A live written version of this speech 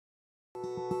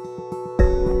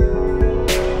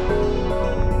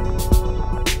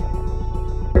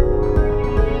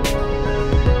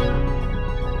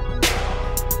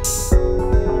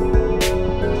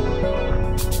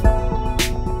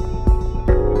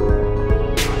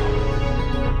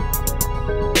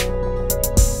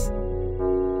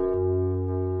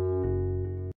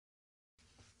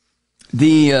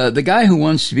The guy who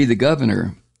wants to be the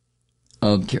governor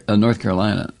of North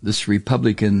Carolina, this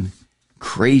Republican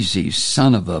crazy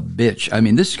son of a bitch. I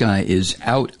mean, this guy is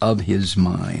out of his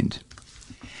mind.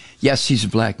 Yes, he's a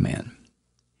black man.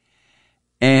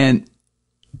 And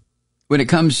when it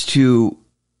comes to,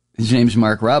 his name's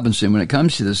Mark Robinson, when it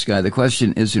comes to this guy, the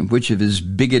question isn't which of his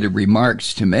bigoted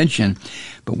remarks to mention,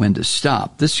 but when to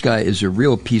stop. This guy is a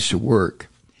real piece of work.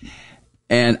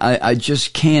 And I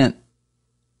just can't,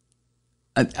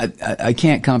 I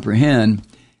can't comprehend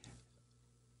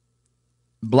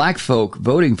black folk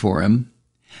voting for him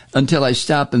until I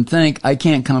stop and think I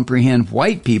can't comprehend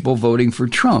white people voting for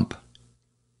Trump.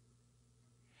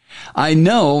 I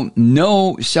know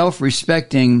no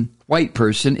self-respecting white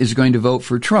person is going to vote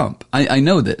for Trump. I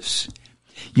know this.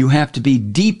 You have to be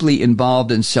deeply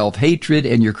involved in self-hatred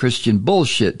and your Christian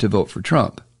bullshit to vote for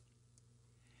Trump.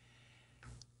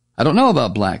 I don't know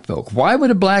about black folk. Why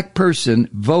would a black person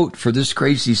vote for this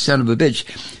crazy son of a bitch?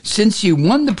 Since he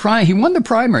won the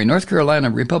primary, North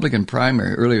Carolina Republican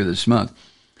primary earlier this month.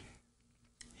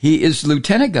 He is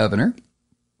lieutenant governor,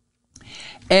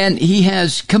 and he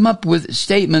has come up with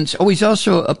statements. Oh, he's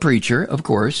also a preacher, of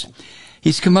course.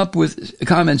 He's come up with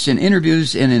comments in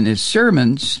interviews and in his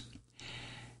sermons,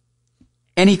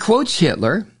 and he quotes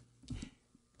Hitler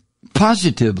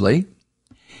positively.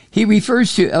 He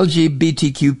refers to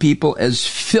LGBTQ people as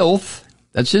filth.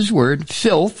 That's his word,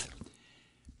 filth.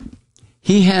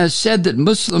 He has said that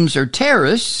Muslims are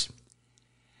terrorists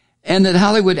and that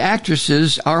Hollywood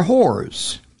actresses are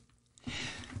whores.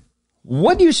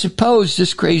 What do you suppose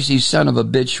this crazy son of a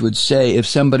bitch would say if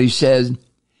somebody said,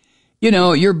 you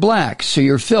know, you're black, so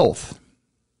you're filth?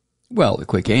 Well, the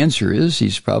quick answer is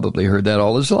he's probably heard that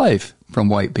all his life from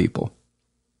white people.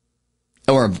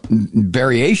 Or a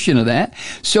variation of that.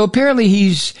 So apparently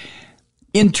he's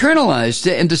internalized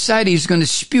it and decided he's going to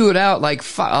spew it out like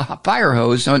a fire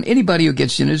hose on anybody who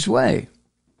gets in his way.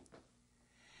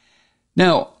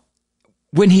 Now,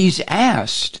 when he's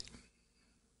asked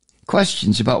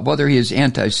questions about whether he is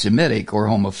anti-Semitic or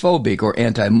homophobic or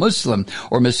anti-Muslim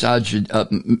or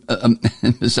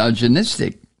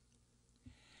misogynistic,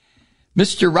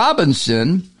 Mr.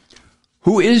 Robinson,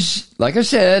 who is, like I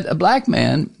said, a black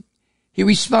man, he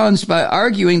responds by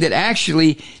arguing that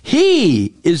actually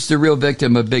he is the real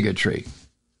victim of bigotry,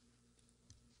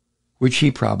 which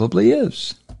he probably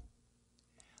is.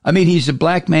 I mean, he's a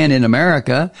black man in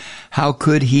America. How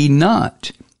could he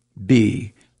not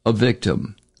be a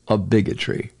victim of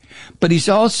bigotry? But he's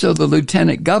also the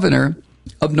lieutenant governor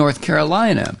of North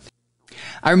Carolina.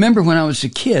 I remember when I was a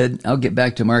kid, I'll get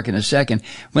back to Mark in a second.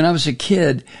 When I was a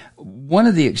kid, one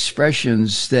of the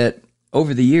expressions that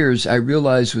over the years, I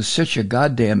realized was such a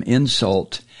goddamn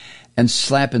insult and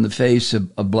slap in the face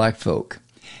of black folk.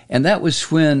 And that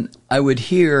was when I would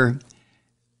hear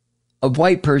a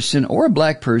white person or a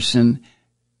black person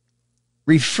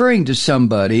referring to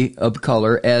somebody of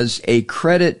color as a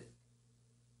credit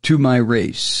to my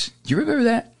race. Do you remember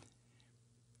that?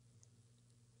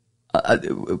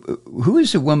 Who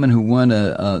is the woman who won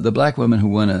the black woman who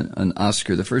won an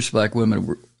Oscar, the first black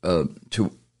woman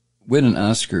to win an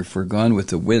Oscar for Gone with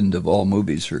the Wind of all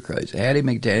movies, for Christ? Hattie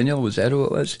McDaniel, was that who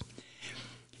it was?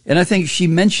 And I think she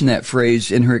mentioned that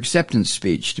phrase in her acceptance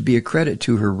speech, to be a credit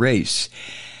to her race.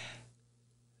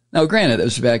 Now, granted, it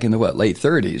was back in the, late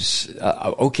 30s.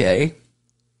 Okay.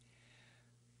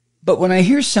 But when I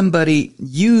hear somebody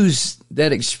use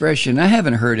that expression, I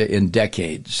haven't heard it in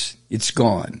decades. It's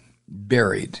gone,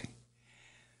 buried.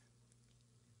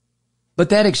 But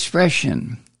that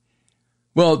expression,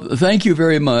 well, thank you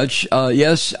very much.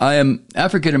 Yes, I am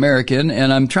African American,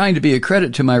 and I'm trying to be a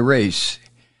credit to my race.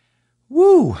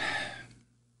 Woo.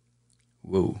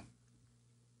 Woo.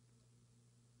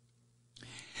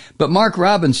 But Mark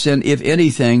Robinson, if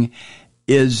anything,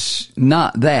 is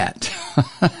not that.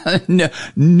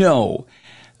 No.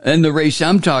 And the race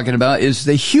I'm talking about is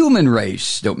the human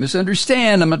race. Don't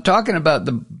misunderstand. I'm not talking about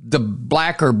the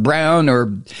black or brown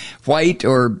or white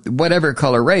or whatever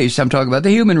color race. I'm talking about the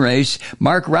human race.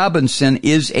 Mark Robinson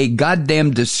is a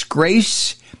goddamn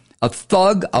disgrace, a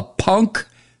thug, a punk,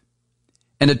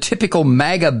 and a typical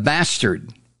MAGA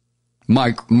bastard.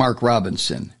 Mark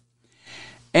Robinson.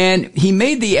 And he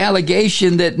made the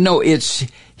allegation that, no,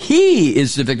 he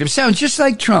is the victim. Sounds just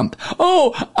like Trump.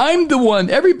 Oh, I'm the one.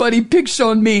 Everybody picks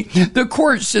on me. The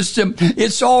court system,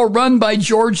 it's all run by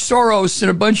George Soros and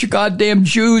a bunch of goddamn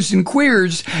Jews and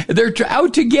queers. They're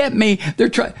out to get me.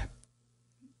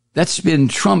 That's been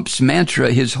Trump's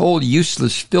mantra his whole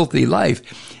useless, filthy life.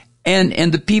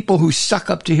 And the people who suck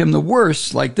up to him the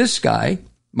worst, like this guy,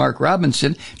 Mark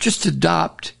Robinson, just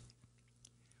adopt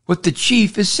what the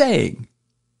chief is saying.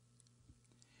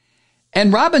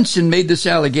 And Robinson made this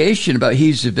allegation about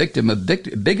he's a victim of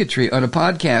bigotry on a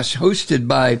podcast hosted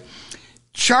by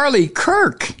Charlie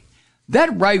Kirk,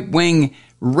 that right-wing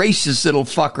racist little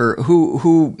fucker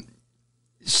who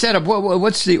set up,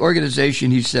 what's the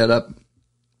organization he set up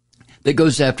that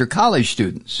goes after college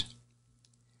students?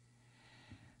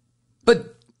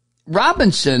 But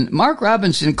Mark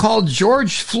Robinson called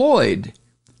George Floyd,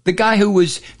 the guy who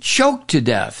was choked to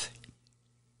death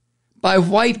by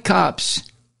white cops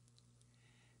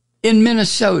in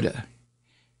Minnesota.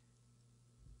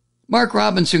 Mark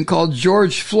Robinson called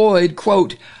George Floyd,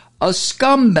 quote, a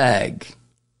scumbag.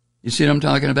 You see what I'm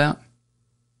talking about?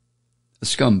 A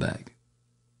scumbag.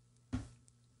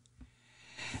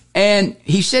 And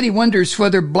he said he wonders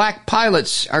whether black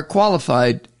pilots are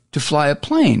qualified to fly a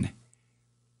plane.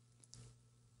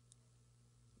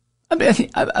 I mean,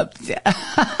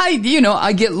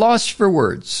 I get lost for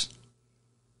words.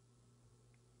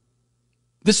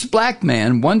 This black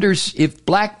man wonders if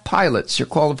black pilots are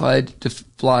qualified to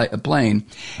fly a plane.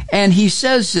 And he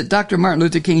says that Dr. Martin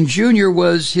Luther King Jr.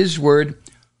 was, his word,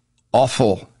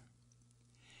 awful.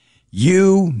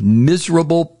 You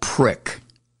miserable prick.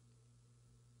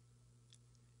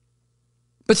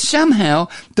 But somehow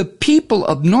the people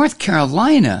of North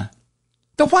Carolina,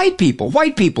 the white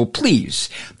people, please,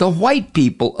 the white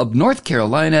people of North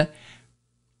Carolina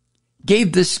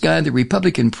gave this guy the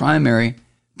Republican primary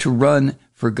to run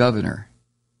for governor.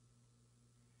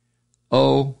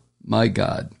 Oh my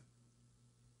God.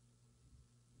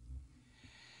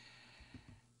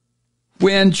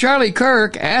 When Charlie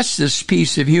Kirk asked this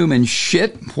piece of human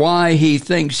shit why he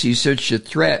thinks he's such a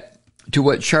threat to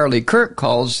what Charlie Kirk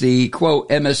calls the, quote,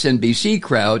 MSNBC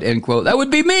crowd, end quote. That would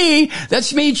be me.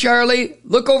 That's me, Charlie.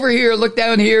 Look over here. Look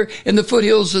down here in the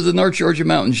foothills of the North Georgia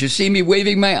mountains. You see me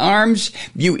waving my arms?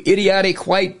 You idiotic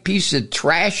white piece of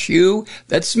trash, you.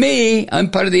 That's me. I'm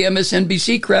part of the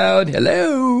MSNBC crowd.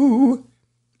 Hello.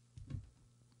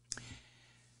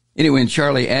 Anyway, when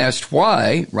Charlie asked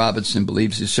why Robinson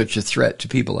believes he's such a threat to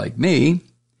people like me,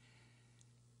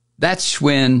 that's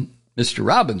when Mr.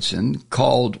 Robinson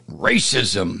called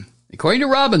racism. According to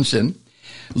Robinson,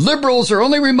 liberals are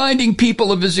only reminding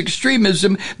people of his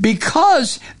extremism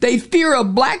because they fear a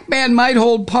black man might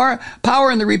hold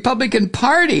power in the Republican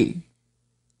Party.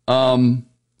 Oh,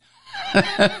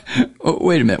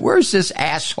 wait a minute. Where's this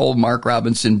asshole Mark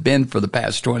Robinson been for the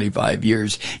past 25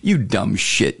 years? You dumb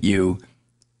shit, you.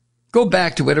 Go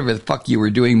back to whatever the fuck you were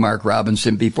doing, Mark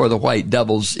Robinson, before the white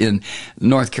devils in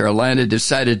North Carolina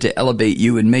decided to elevate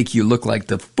you and make you look like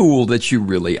the fool that you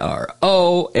really are.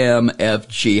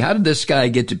 OMFG. How did this guy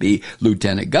get to be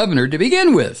lieutenant governor to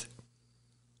begin with?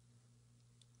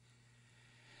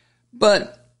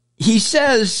 But he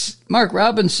says, Mark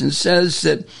Robinson says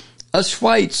that us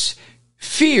whites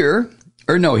fear,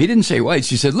 or no, he didn't say whites,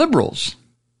 he said liberals.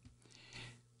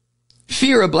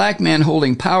 Fear a black man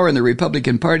holding power in the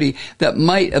Republican Party that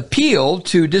might appeal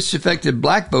to disaffected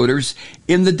black voters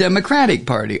in the Democratic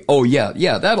Party. Oh, yeah,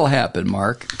 that'll happen,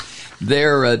 Mark.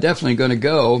 They're definitely going to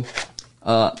go.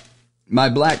 My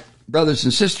black brothers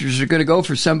and sisters are going to go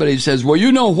for somebody who says, well,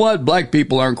 you know what? Black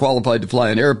people aren't qualified to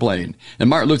fly an airplane. And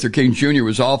Martin Luther King Jr.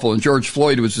 was awful and George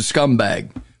Floyd was a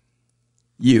scumbag.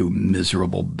 You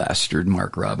miserable bastard,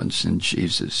 Mark Robinson.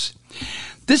 Jesus.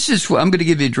 This is what I'm going to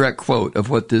give you a direct quote of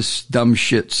what this dumb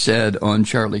shit said on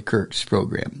Charlie Kirk's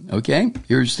program. Okay?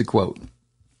 Here's the quote.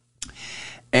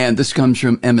 And this comes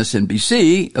from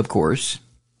MSNBC, of course.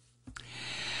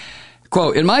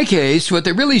 Quote, in my case, what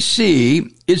they really see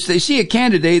is they see a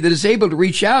candidate that is able to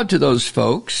reach out to those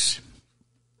folks.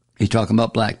 He's talking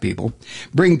about black people,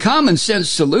 bring common sense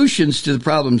solutions to the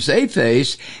problems they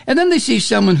face, and then they see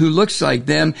someone who looks like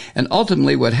them, and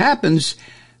ultimately what happens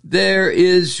there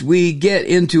is we get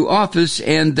into office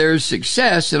and there's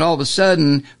success, and all of a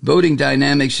sudden voting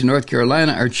dynamics in North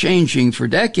Carolina are changing for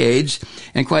decades,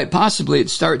 and quite possibly it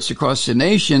starts across the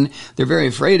nation. They're very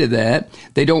afraid of that.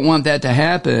 They don't want that to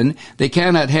happen. They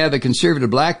cannot have a conservative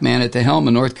black man at the helm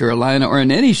in North Carolina or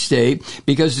in any state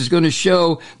because it's going to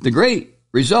show the great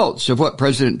results of what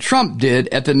President Trump did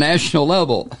at the national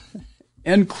level.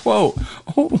 End quote.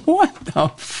 Oh, what the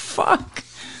fuck?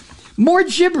 More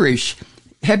gibberish.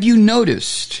 Have you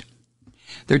noticed?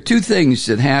 There are two things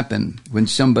that happen when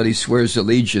somebody swears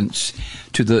allegiance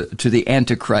to the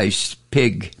Antichrist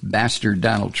pig bastard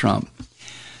Donald Trump.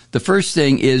 The first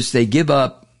thing is they give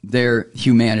up their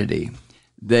humanity.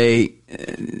 They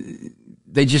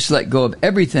just let go of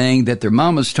everything that their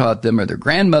mamas taught them or their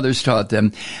grandmothers taught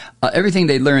them. Everything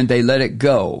they learned, they let it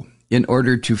go. in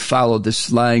order to follow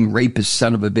this lying rapist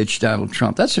son of a bitch, Donald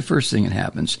Trump. That's the first thing that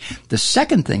happens. The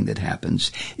second thing that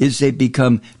happens is they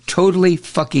become totally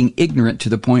fucking ignorant to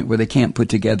the point where they can't put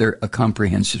together a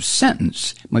comprehensive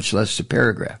sentence, much less a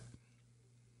paragraph.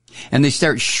 And they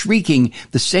start shrieking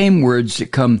the same words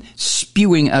that come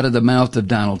spewing out of the mouth of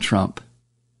Donald Trump.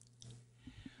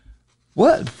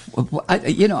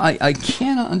 I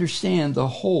cannot understand the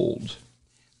hold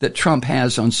that Trump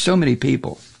has on so many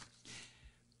people.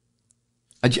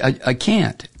 I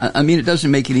can't. I mean, it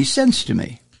doesn't make any sense to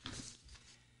me.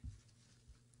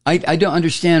 I don't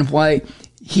understand why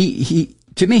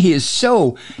to me, he is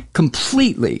so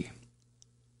completely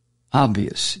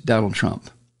obvious, Donald Trump,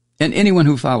 and anyone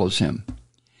who follows him.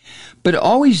 But it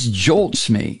always jolts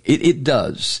me. It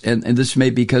does. And this may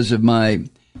be because of my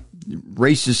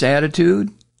racist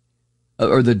attitude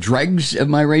or the dregs of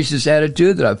my racist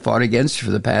attitude that I've fought against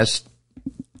for the past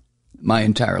my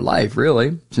entire life,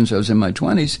 really, since I was in my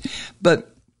 20s.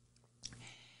 But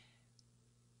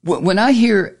when I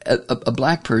hear a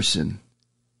black person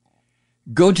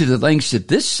go to the lengths that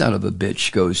this son of a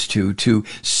bitch goes to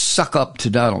suck up to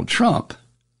Donald Trump,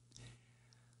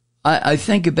 I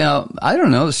think about, I don't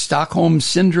know, Stockholm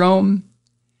Syndrome.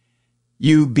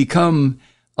 You become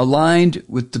aligned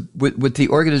with the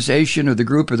organization or the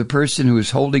group or the person who is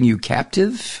holding you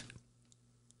captive.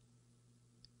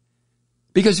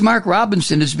 Because Mark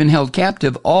Robinson has been held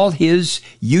captive all his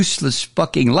useless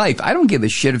fucking life. I don't give a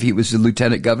shit if he was the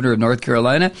lieutenant governor of North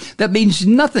Carolina. That means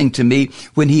nothing to me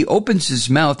when he opens his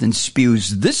mouth and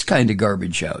spews this kind of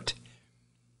garbage out.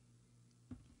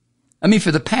 I mean,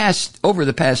 over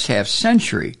the past half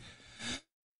century,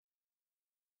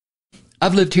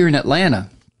 I've lived here in Atlanta,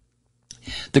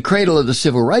 the cradle of the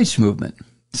civil rights movement,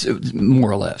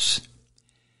 more or less.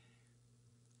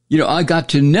 You know, I got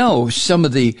to know some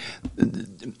of the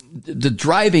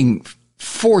driving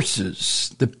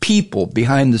forces, the people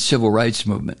behind the civil rights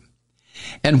movement,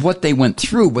 and what they went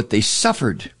through, what they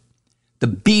suffered, the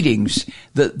beatings,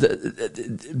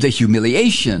 the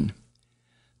humiliation,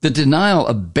 the denial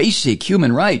of basic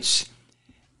human rights.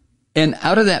 And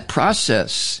out of that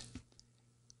process,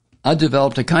 I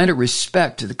developed a kind of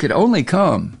respect that could only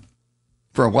come,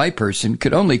 for a white person,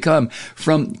 could only come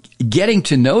from getting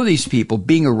to know these people,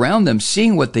 being around them,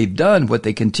 seeing what they've done, what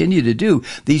they continue to do.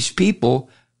 These people,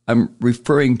 I'm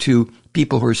referring to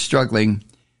people who are struggling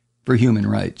for human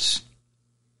rights.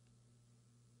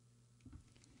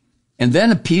 And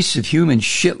then a piece of human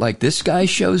shit like this guy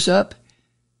shows up.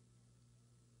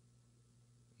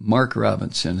 Mark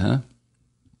Robinson, huh?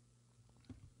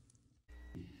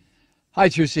 Hi,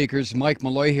 Truth Seekers. Mike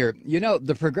Malloy here. You know,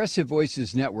 the Progressive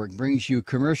Voices Network brings you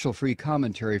commercial-free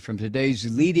commentary from today's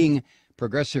leading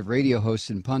progressive radio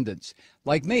hosts and pundits,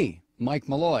 like me, Mike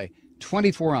Malloy,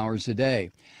 24 hours a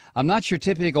day. I'm not your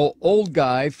typical old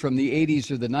guy from the 80s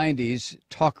or the 90s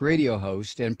talk radio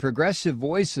host, and Progressive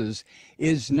Voices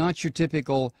is not your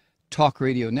typical talk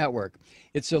radio network.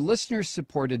 It's a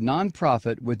listener-supported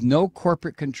nonprofit with no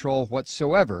corporate control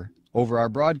whatsoever over our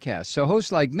broadcast. So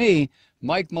hosts like me,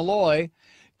 Mike Malloy,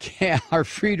 are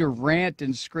free to rant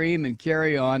and scream and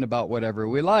carry on about whatever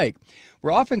we like.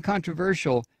 We're often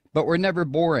controversial, but we're never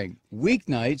boring.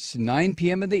 Weeknights, 9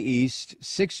 p.m. in the East,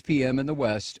 6 p.m. in the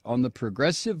West on the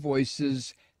Progressive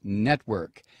Voices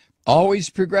Network. Always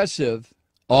progressive,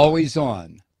 always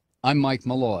on. I'm Mike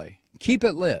Malloy. Keep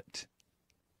it lit.